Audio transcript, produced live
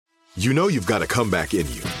You know you've got a comeback in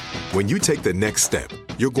you. When you take the next step,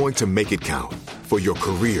 you're going to make it count for your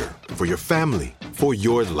career, for your family, for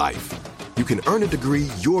your life. You can earn a degree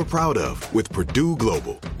you're proud of with Purdue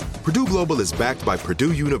Global. Purdue Global is backed by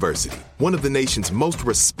Purdue University, one of the nation's most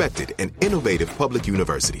respected and innovative public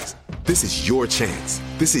universities. This is your chance.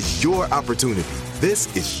 This is your opportunity.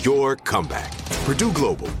 This is your comeback. Purdue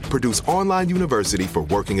Global, Purdue's online university for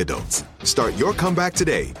working adults. Start your comeback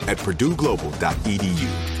today at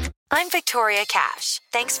purdueglobal.edu. I'm Victoria Cash.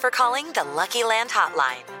 Thanks for calling the Lucky Land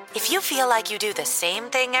Hotline. If you feel like you do the same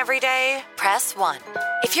thing every day, press 1.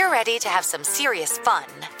 If you're ready to have some serious fun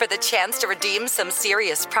for the chance to redeem some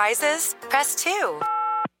serious prizes, press 2.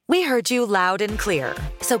 We heard you loud and clear.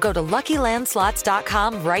 So go to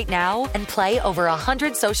LuckyLandSlots.com right now and play over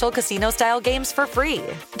 100 social casino-style games for free.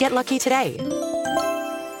 Get lucky today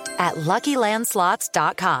at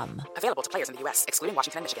LuckyLandSlots.com. Available to players in the U.S., excluding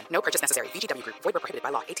Washington and Michigan. No purchase necessary. VGW Group. Void where prohibited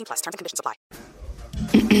by law. 18+. Terms and conditions apply.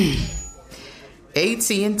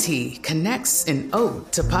 AT&T connects an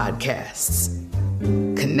ode to podcasts.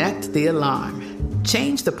 Connect the alarm.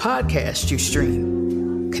 Change the podcast you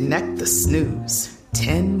stream. Connect the snooze.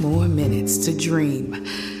 10 more minutes to dream.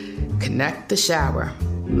 Connect the shower.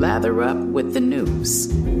 Lather up with the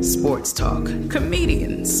news. Sports talk,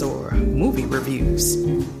 comedians, or movie reviews.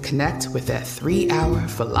 Connect with that 3-hour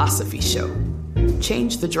philosophy show.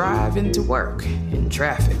 Change the drive into work in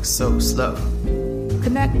traffic so slow.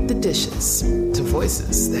 Connect the dishes to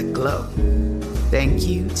voices that glow. Thank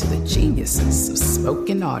you to the geniuses of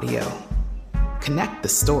spoken audio. Connect the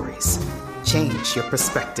stories. Change your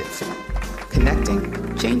perspective.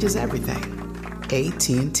 Connecting changes everything.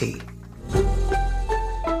 AT&T.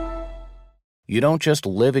 You don't just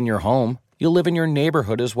live in your home, you live in your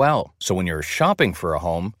neighborhood as well. So when you're shopping for a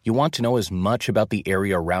home, you want to know as much about the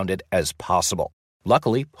area around it as possible.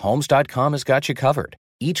 Luckily, Homes.com has got you covered.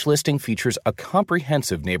 Each listing features a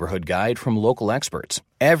comprehensive neighborhood guide from local experts.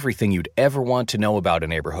 Everything you'd ever want to know about a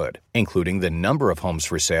neighborhood, including the number of homes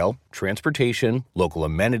for sale, transportation, local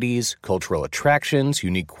amenities, cultural attractions,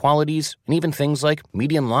 unique qualities, and even things like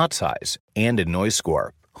median lot size and a noise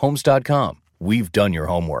score. Homes.com. We've done your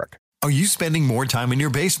homework. Are you spending more time in your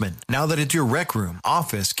basement now that it's your rec room,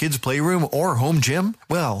 office, kids' playroom, or home gym?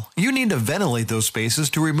 Well, you need to ventilate those spaces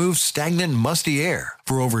to remove stagnant, musty air.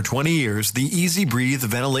 For over 20 years, the Easy Breathe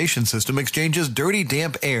ventilation system exchanges dirty,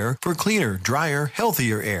 damp air for cleaner, drier,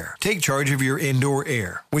 healthier air. Take charge of your indoor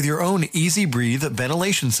air with your own Easy Breathe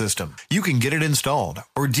ventilation system. You can get it installed,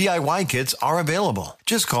 or DIY kits are available.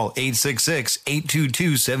 Just call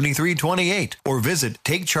 866-822-7328 or visit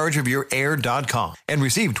takechargeofyourair.com and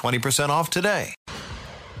receive 20% off today.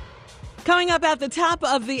 Coming up at the top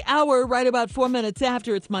of the hour, right about 4 minutes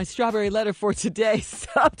after, it's my strawberry letter for today's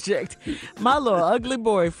subject. My little ugly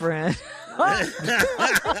boyfriend. He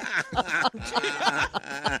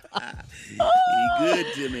good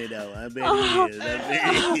to me, though. I bet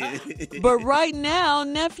he is. But right now,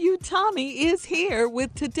 Nephew Tommy is here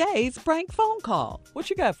with today's prank phone call.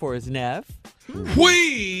 What you got for us, Neff?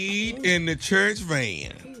 Weed in the church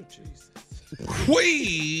van.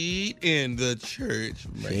 Weed in the church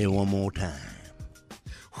van. Say it one more time.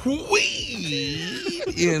 Weed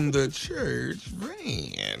in the church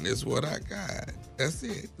van is what I got. That's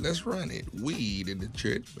it. Let's run it. Weed in the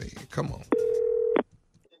church van. Come on.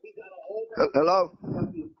 Hello?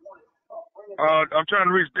 I'm trying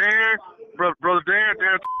to reach Dan. Brother Dan.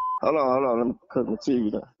 Hold on. Let me cut my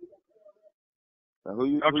TV down. Now,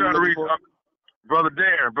 I'm trying to reach Brother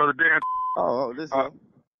Dan. Oh, this is...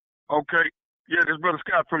 Okay. Yeah, this Brother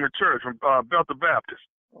Scott from the church, from Bethel Baptist.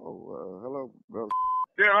 Hello, brother.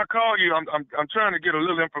 Dan, I call you. I'm trying to get a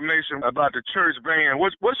little information about the church van.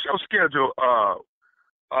 What's your schedule?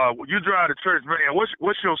 You drive the church van.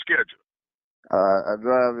 What's your schedule? I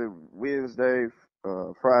drive it Wednesday,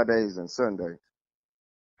 Fridays, and Sundays.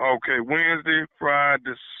 Okay, Wednesday,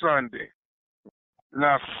 Friday, Sunday.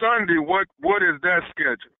 Now, Sunday, what is that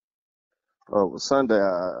schedule? Well, Sunday,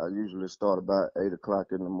 I usually start about 8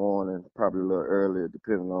 o'clock in the morning, probably a little earlier,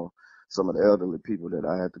 depending on some of the elderly people that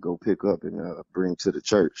I had to go pick up and bring to the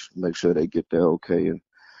church, make sure they get there okay and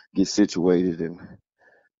get situated and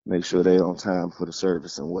make sure they're on time for the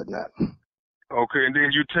service and whatnot. Okay, and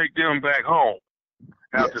then you take them back home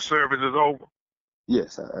after service is over?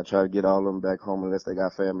 Yes, I try to get all of them back home unless they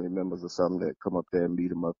got family members or something that come up there and meet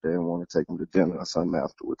them up there and want to take them to dinner or something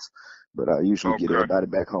afterwards. But I usually get everybody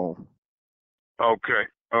back home. Okay.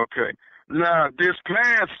 Now, this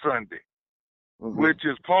past Sunday, which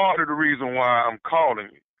is part of the reason why I'm calling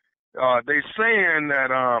you, they saying that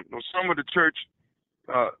some of the church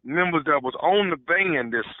members that was on the van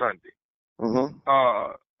this Sunday,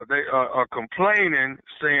 they are complaining,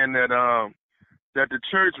 saying that that the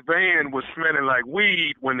church van was smelling like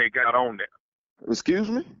weed when they got on there. Excuse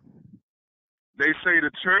me? They say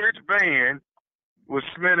the church van was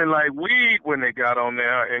smelling like weed when they got on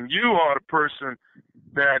there, and you are the person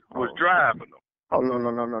that was driving them. Oh no,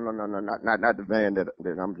 not the van that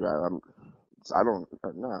I'm driving. I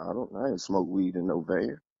ain't smoke weed in no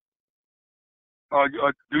van.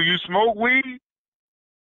 Do you smoke weed?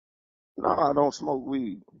 No, I don't smoke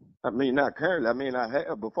weed. I mean, not currently. I mean, I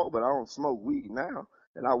have before, but I don't smoke weed now.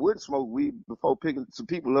 And I wouldn't smoke weed before picking some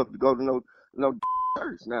people up to go to no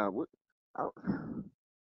church. Now,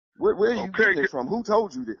 where you get this from? Who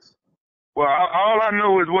told you this? Well, all I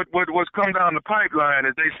know is what's come down the pipeline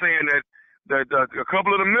is they saying that a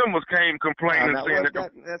couple of the members came complaining saying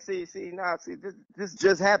that. This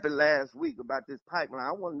just happened last week about this pipeline.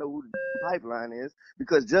 I want to know who the pipeline is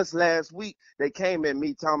because just last week they came at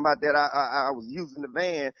me talking about that I was using the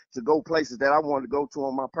van to go places that I wanted to go to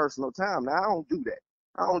on my personal time. Now I don't do that.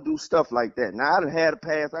 I don't do stuff like that. Now I done had a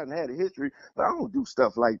past, I done had a history, but I don't do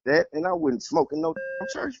stuff like that, and I wouldn't smoke in no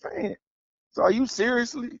church van. So are you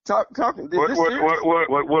seriously talking? What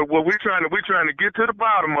we're trying to get to the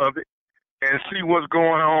bottom of it and see what's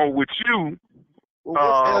going on with you.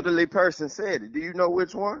 Well, which elderly person said it? Do you know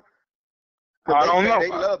which one? I don't know. They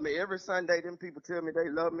love me. Every Sunday, them people tell me they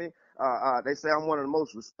love me. They say I'm one of the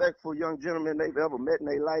most respectful young gentlemen they've ever met in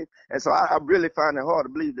their life. And so I really find it hard to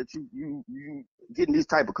believe that you getting these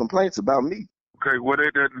type of complaints about me. Okay, well,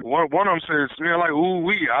 one of them says smell like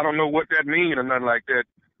ooh-wee. I don't know what that means or nothing like that.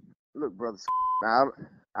 Look, brother, now,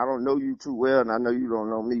 I don't know you too well, and I know you don't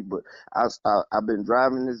know me, but I've been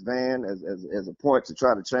driving this van as a point to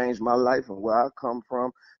try to change my life and where I come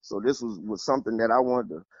from. So this was something that I wanted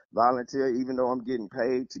to volunteer, even though I'm getting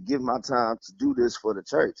paid, to give my time to do this for the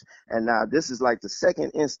church. And now this is like the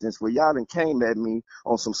second instance where y'all done came at me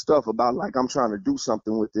on some stuff about like I'm trying to do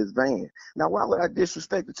something with this van. Now, why would I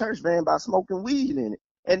disrespect the church van by smoking weed in it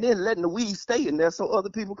and then letting the weed stay in there so other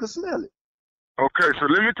people could smell it? Okay, so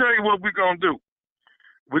let me tell you what we're going to do.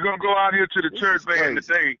 We're going to go out here to the church van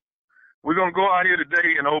today. We're going to go out here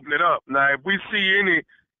today and open it up. Now, if we see any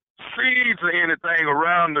seeds or anything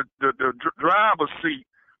around the driver's seat,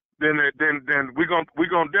 then we're gonna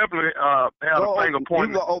definitely have a finger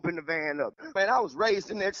pointing. You gonna open the van up. Man, I was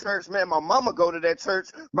raised in that church, man. My mama go to that church.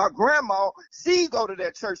 My grandma, she go to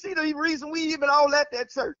that church. She the reason we even all at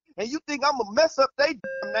that church. And you think I'm gonna mess up their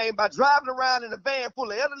name by driving around in a van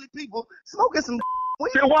full of elderly people smoking some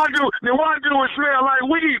weed? Then why do it smell like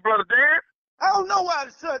weed, Brother Dan? I don't know why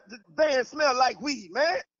the van smell like weed,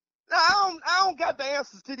 man. Now, I don't got the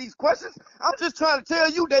answers to these questions. I'm just trying to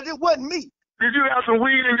tell you that it wasn't me. Did you have some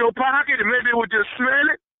weed in your pocket and maybe it was just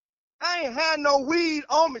smelling? I ain't had no weed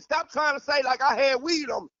on me. Stop trying to say like I had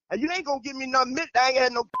weed on me. And you ain't gonna give me no admit I ain't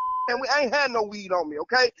had no and I ain't had no weed on me,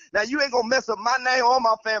 okay? Now you ain't gonna mess up my name or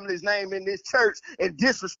my family's name in this church and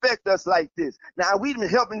disrespect us like this. Now we've been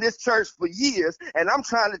helping this church for years, and I'm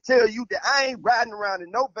trying to tell you that I ain't riding around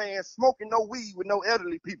in no van smoking no weed with no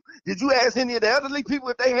elderly people. Did you ask any of the elderly people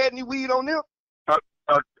if they had any weed on them?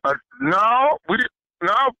 No, we didn't.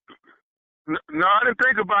 No, I didn't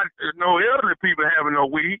think about no elderly people having no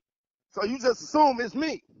weed. So you just assume it's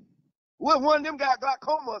me? What, one of them got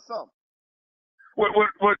glaucoma or something?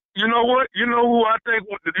 What? You know what? You know who I think?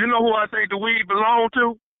 You know who I think the weed belong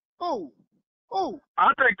to? Who?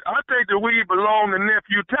 I think the weed belong to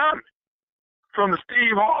nephew Tommy from the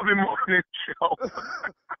Steve Harvey Morning Show.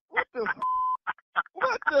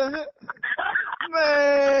 What the heck?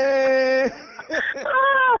 Man.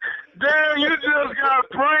 Damn, you just got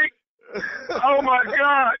pranked. Oh my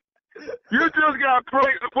God. You just got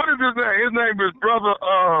pranked. What is his name? His name is Brother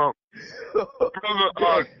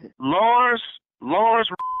Lawrence. Oh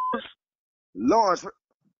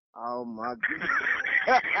my God.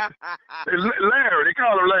 Larry, they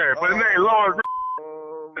call him Larry, but his name is Lawrence.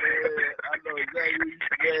 Oh man, I know exactly.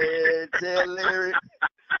 Man, tell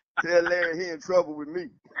Larry he in trouble with me.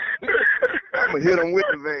 I'm gonna hit him with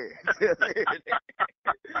the van.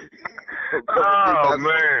 Oh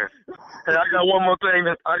man. Hey, I got one more thing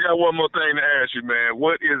to ask you, man.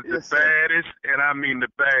 What is the baddest, and I mean the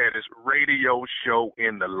baddest, radio show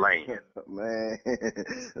in the land? Man,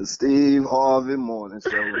 Steve Harvey Morning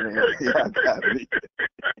Show, man. Y'all got me.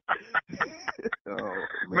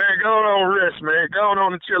 Man, go on rest, man. Go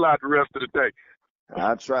on and chill out the rest of the day.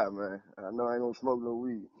 I try, man. I know I ain't gonna smoke no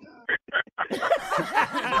weed.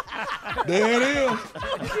 There it is.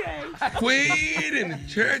 Weed in the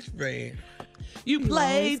church van. You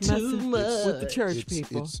play too much with the church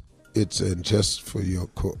people. It's just for your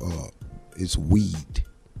it's weed.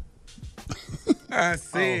 I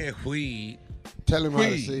said weed. Tell him how to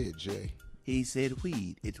Weed. say it, Jay. He said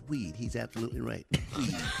weed. It's weed. He's absolutely right.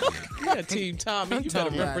 Weed. Yeah, Team Tommy, you better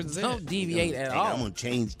represent. Don't deviate at Hey, all. I'm going to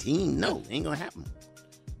change team. No, ain't going to happen.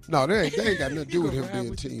 No, they ain't got nothing to do with him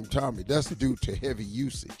being Team Tommy. That's due to heavy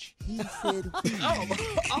usage. He said weed.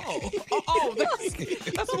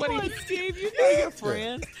 That's what he. Steve, you know your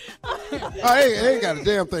friend. It ain't got a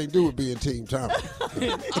damn thing to do with being Team Tommy. Correct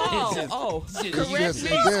me, There's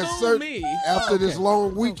school certain, me. after this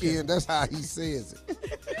long weekend, that's how he says it.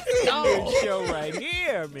 Show right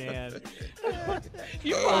here, man.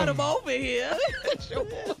 You brought him over here.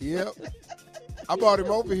 Yep. I brought him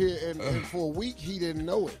over here, and for a week, he didn't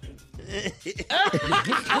know it. He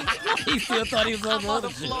still thought he was on the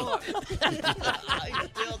floor. He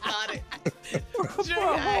still thought it. Jay, For a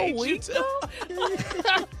I hate whole you week, too.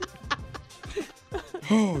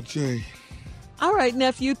 Oh, Jay. All right,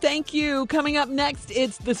 nephew, thank you. Coming up next,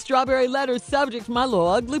 it's the Strawberry Letter subject, my little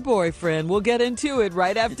ugly boyfriend. We'll get into it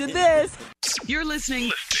right after this. You're listening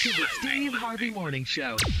to the Steve Harvey Morning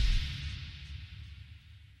Show.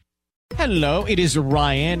 Hello, it is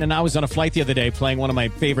Ryan, and I was on a flight the other day playing one of my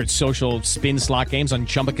favorite social spin slot games on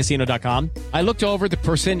ChumbaCasino.com. I looked over at the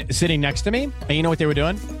person sitting next to me, and you know what they were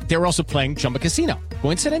doing? They were also playing Chumba Casino.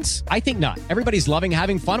 Coincidence? I think not. Everybody's loving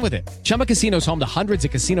having fun with it. Chumba Casino is home to hundreds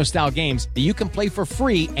of casino-style games that you can play for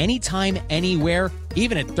free anytime, anywhere,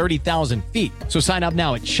 even at 30,000 feet. So sign up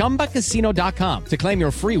now at ChumbaCasino.com to claim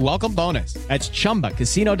your free welcome bonus. That's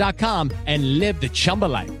ChumbaCasino.com and live the Chumba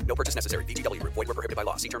life. No purchase necessary. VGW Group. Void where prohibited by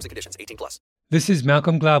law. See terms and conditions. 18+. This is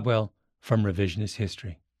Malcolm Gladwell from Revisionist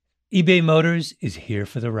History. eBay Motors is here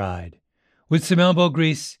for the ride. With some elbow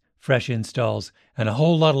grease, fresh installs, and a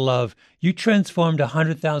whole lot of love, you transformed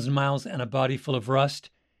 100,000 miles and a body full of rust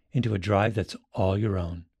into a drive that's all your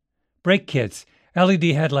own. Brake kits, LED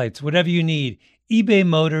headlights, whatever you need, eBay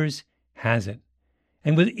Motors has it.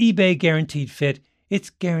 And with eBay Guaranteed Fit, it's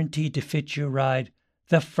guaranteed to fit your ride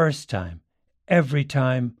the first time, every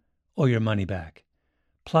time, or your money back.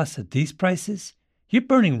 Plus, at these prices, you're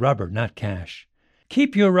burning rubber, not cash.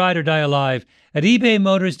 Keep your ride or die alive at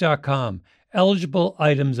ebaymotors.com. Eligible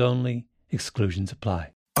items only. Exclusions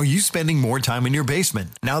apply. Are you spending more time in your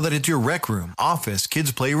basement now that it's your rec room, office,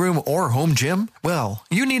 kids' playroom, or home gym? Well,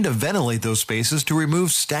 you need to ventilate those spaces to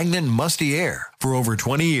remove stagnant, musty air. For over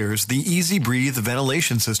 20 years, the Easy Breathe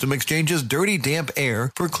ventilation system exchanges dirty, damp air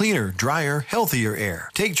for cleaner, drier, healthier air.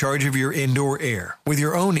 Take charge of your indoor air with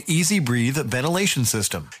your own Easy Breathe ventilation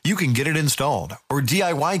system. You can get it installed, or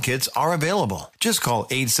DIY kits are available. Just call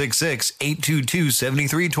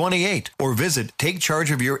 866-822-7328 or visit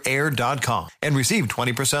takechargeofyourair.com and receive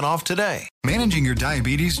 20% off today. Managing your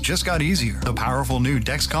diabetes just got easier. The powerful new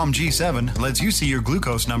Dexcom G7 lets you see your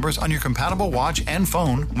glucose numbers on your compatible watch and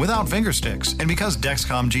phone without finger sticks. And because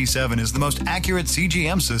Dexcom G7 is the most accurate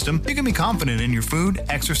CGM system, you can be confident in your food,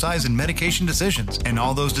 exercise, and medication decisions. And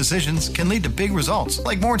all those decisions can lead to big results,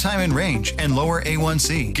 like more time in range and lower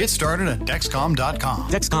A1C. Get started at Dexcom.com.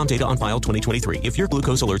 Dexcom data on file 2023. If your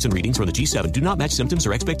glucose alerts and readings from the G7 do not match symptoms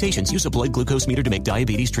or expectations, use a blood glucose meter to make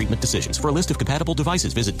diabetes treatment decisions. For a list of compatible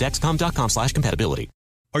devices, visit Dexcom.com/compatibility.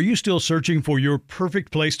 Are you still searching for your perfect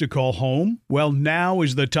place to call home? Well, now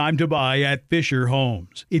is the time to buy at Fisher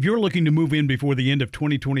Homes. If you're looking to move in before the end of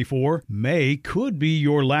 2024, May could be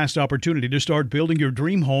your last opportunity to start building your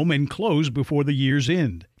dream home and close before the year's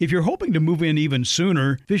end. If you're hoping to move in even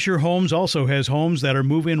sooner, Fisher Homes also has homes that are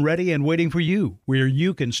move-in ready and waiting for you, where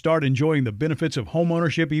you can start enjoying the benefits of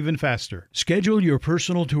homeownership even faster. Schedule your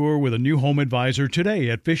personal tour with a new home advisor today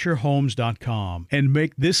at FisherHomes.com and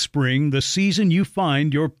make this spring the season you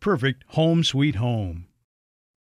find your perfect home sweet home.